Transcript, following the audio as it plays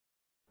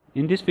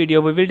In this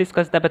video, we will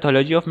discuss the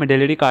pathology of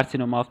medullary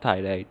carcinoma of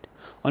thyroid.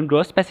 On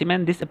gross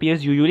specimen, this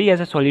appears usually as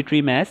a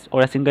solitary mass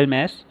or a single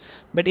mass,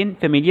 but in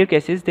familial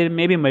cases, there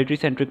may be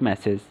multicentric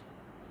masses.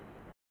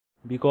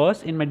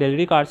 Because in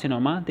medullary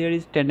carcinoma, there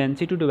is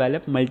tendency to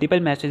develop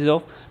multiple masses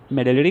of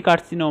medullary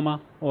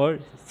carcinoma or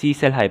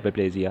C-cell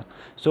hyperplasia.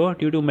 So,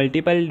 due to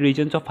multiple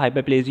regions of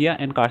hyperplasia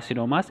and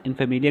carcinomas in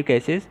familial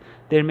cases,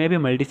 there may be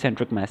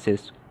multicentric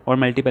masses or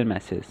multiple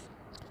masses.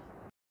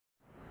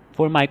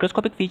 For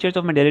microscopic features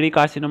of medullary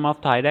carcinoma of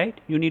thyroid,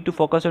 you need to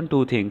focus on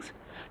two things: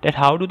 that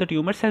how do the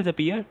tumor cells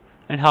appear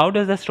and how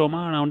does the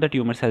stroma around the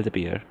tumor cells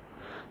appear.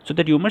 So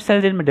the tumor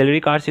cells in medullary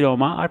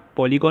carcinoma are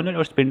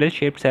polygonal or spindle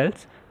shaped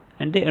cells,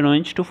 and they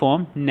arrange to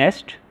form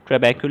nest,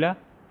 trabecula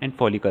and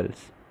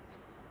follicles.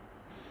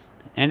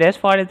 And as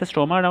far as the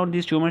stroma around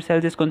these tumor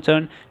cells is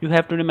concerned, you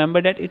have to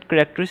remember that it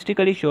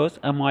characteristically shows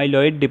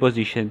amyloid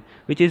deposition,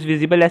 which is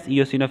visible as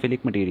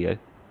eosinophilic material.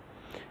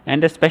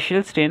 And the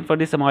special stain for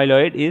this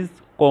amyloid is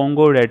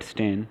Congo red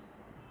stain.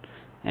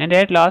 And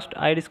at last,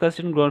 I discussed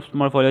in gross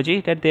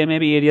morphology that there may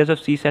be areas of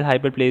C-cell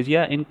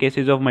hyperplasia in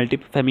cases of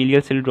multiple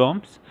familial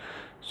syndromes.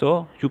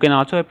 So you can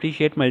also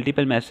appreciate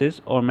multiple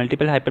masses or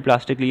multiple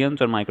hyperplastic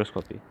lesions on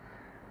microscopy.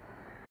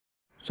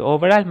 So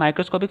overall,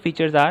 microscopic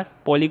features are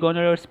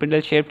polygonal or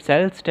spindle shaped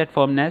cells that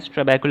form nest,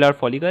 trabecular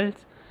follicles,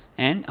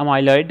 and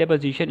amyloid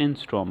deposition in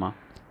stroma.